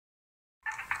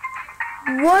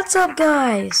What's up,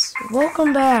 guys?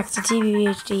 Welcome back to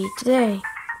TVHD. Today,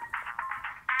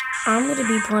 I'm going to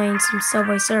be playing some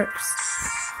Subway Surfs,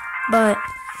 but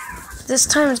this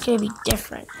time it's going to be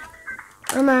different.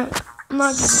 I'm not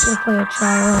just going to play a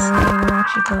trial. I'm going to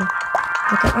actually go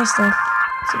look at my stuff,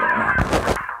 see what I have.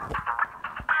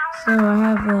 So I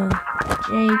have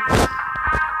Jake,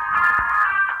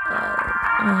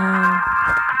 I have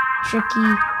Tricky,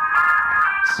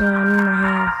 so then I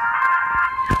have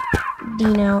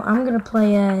Dino. I'm gonna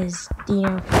play as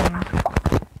Dino for now.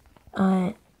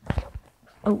 Add.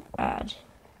 And add.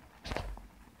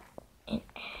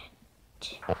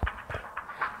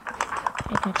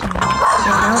 I got some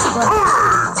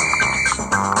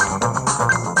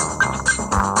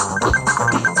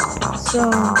so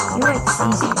you might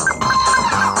see something.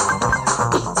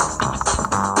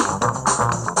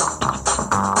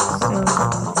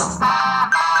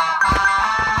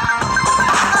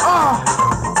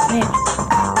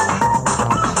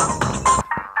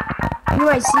 You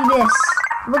might see this.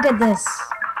 Look at this.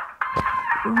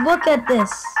 Look at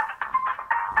this.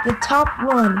 The top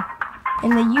one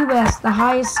in the US, the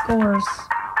highest scores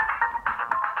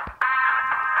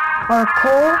are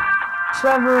Cole,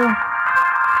 Trevor,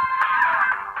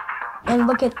 and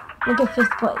look at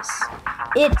 5th place.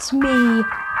 It's me,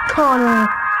 Connor.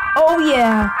 Oh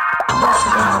yeah.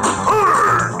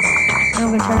 I'm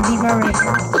gonna try to beat my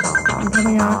record. I'm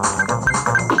coming out.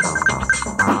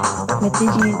 But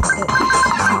did you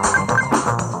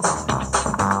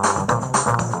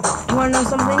wanna know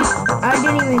something? I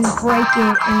didn't even break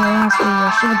it in the last video.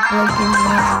 I should have broken it in the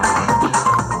last video.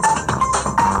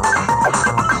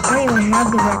 I don't even have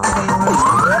the record in the last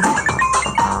video.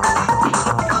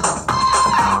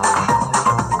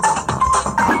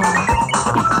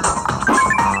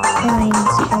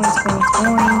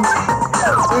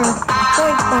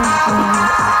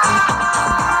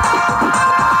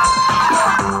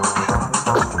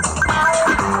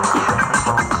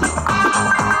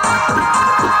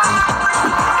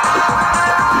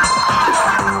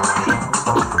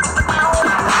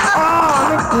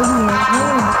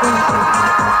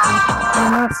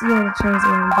 See how to change the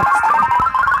bits.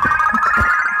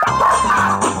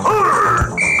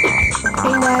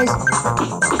 Hey guys,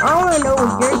 I want to know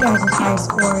what your guys' high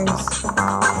score is.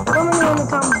 Let me know in the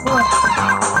comments below.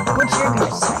 What's your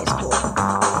guys' high score?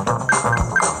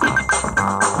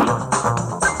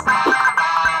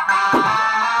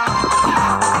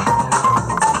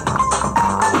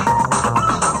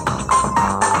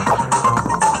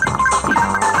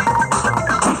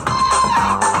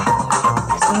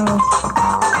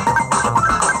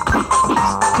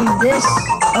 This,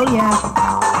 oh yeah,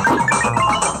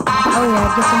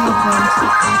 get some more points.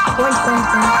 Points.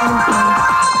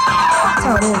 That's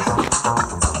how it is.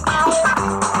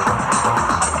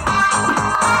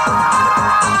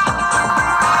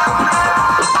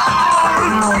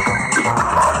 Ow.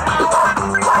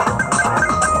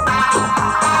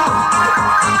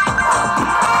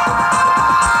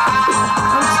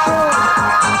 I'm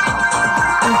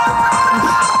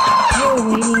still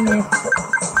waiting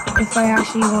if I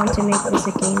actually want to make this a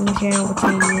gaming channel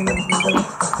between me and my brother.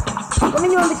 Let me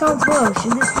know in the comments below.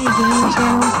 Should this be a gaming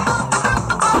channel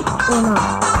or not?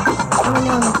 Let me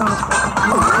know in the comments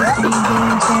below. Should this be a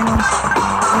gaming channel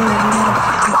or not?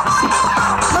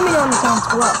 Let me know in the comments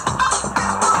below.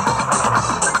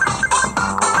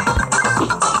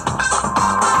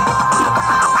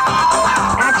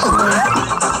 Actually,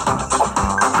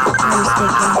 I was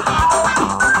thinking,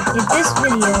 if this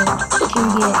video can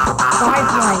get 5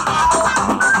 likes,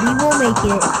 we will make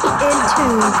it into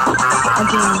a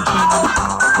gaming channel.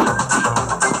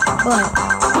 But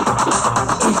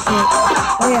if it,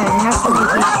 it has to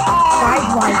make it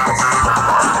 5 likes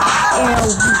in a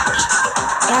week.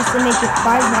 It has to make it 5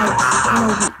 likes in a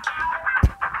week.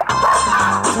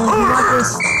 So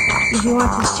if you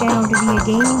want this channel to be a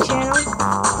gaming channel,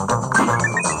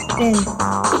 then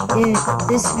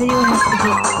this video has to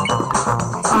get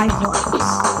 5 likes.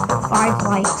 5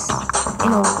 likes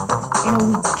in a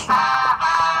week.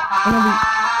 Yeah,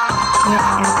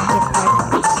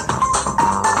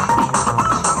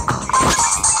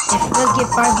 have to get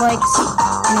 5 likes.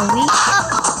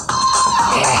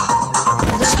 If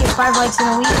it does get 5 likes in a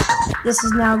week, this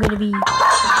is now going to be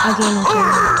a gaming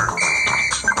channel.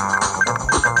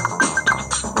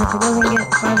 If it doesn't get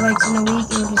 5 likes in a week,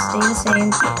 it will just stay the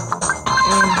same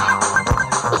and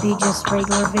be just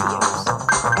regular videos.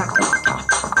 Back to back.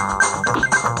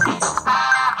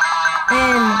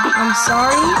 And I'm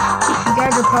sorry, you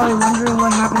guys are probably wondering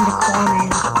what happened to Clawman.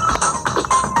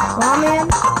 Clawman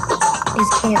is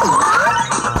canceled.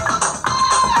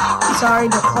 Sorry,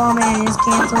 but Clawman is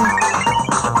canceled.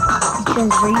 He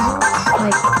those reasons.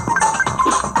 Like,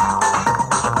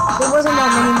 there wasn't that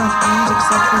many more things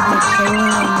except for the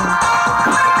trailer and the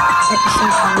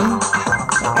episode 1.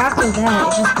 But after that,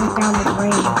 it just went down the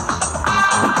drain.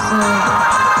 So,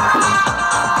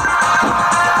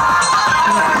 I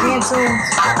got canceled.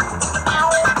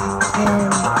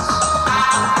 And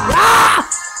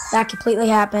that completely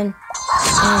happened.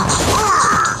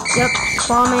 Yep,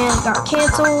 Clawman got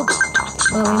canceled.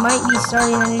 Well, we might be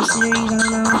starting a new series, I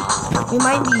don't know. We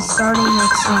might be starting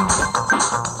like some,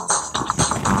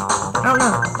 I don't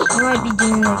know. We might be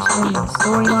doing like some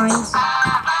storylines,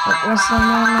 like wrestling,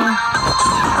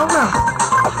 I don't know.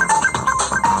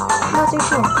 I'm not too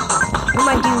sure. We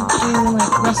might do like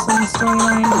wrestling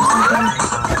storyline or something.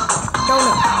 Don't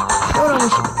know. Don't know what we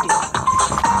should do.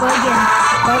 But again,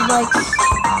 5 likes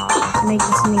to make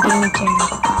this in the gaming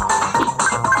channel.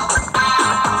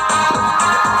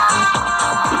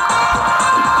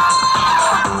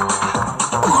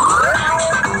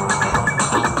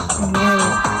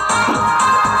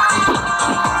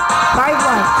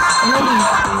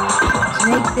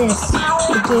 Make this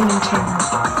a gaming channel.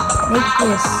 Make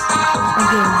this a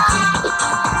gaming channel.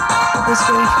 If this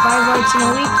will reach 5 likes in a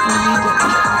week, we'll be gaming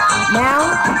channel. Now,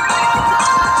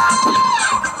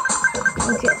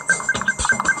 okay.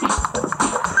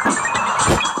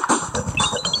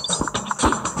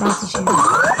 Not to shoot. I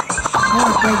want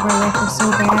to break my rifle so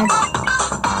bad.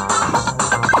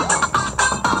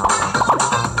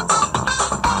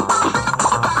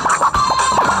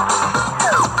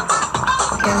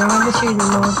 Shooting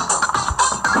more.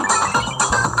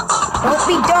 Don't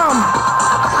be dumb.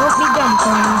 Don't be dumb,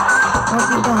 Tony. Don't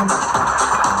be dumb.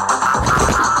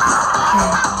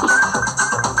 Okay.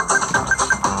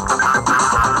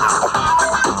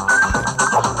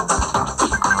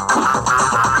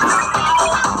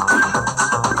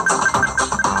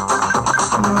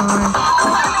 Come on.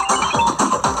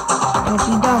 Don't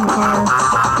be dumb, Carl.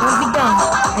 Don't be dumb.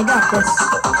 I got this.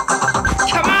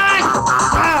 Come on!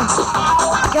 Ah!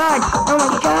 God! Oh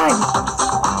my God!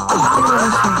 Oh my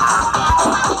God!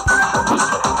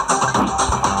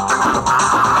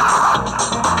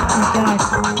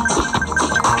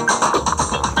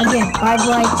 Again, 5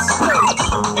 likes.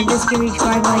 If this can reach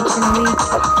 5 likes in a week,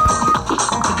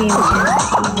 it's a gaming channel.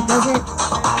 If it doesn't, it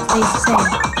stays the same.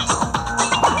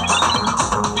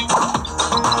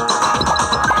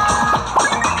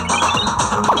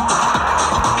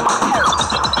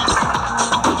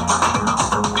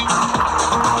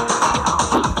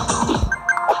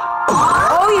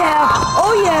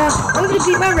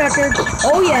 Beat my record.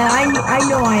 Oh yeah, I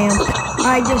know I am.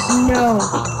 I just know.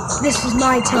 This is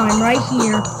my time right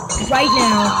here, right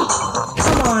now.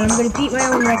 Come on, I'm gonna beat my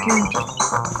own record.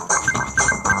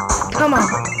 Come on.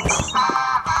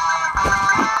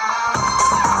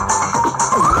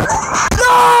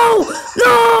 No!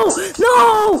 No!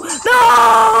 No!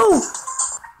 No!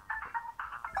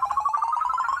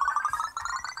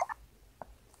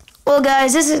 Well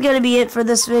guys, this is gonna be it for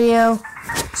this video.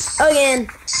 Again,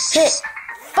 hit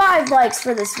 5 likes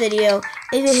for this video.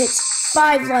 If it hits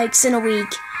 5 likes in a week,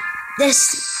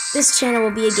 this channel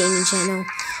will be a gaming channel.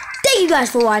 Thank you guys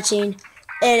for watching.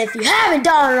 And if you haven't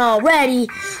done it already,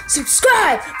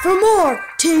 subscribe for more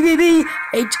TBB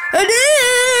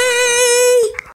HD.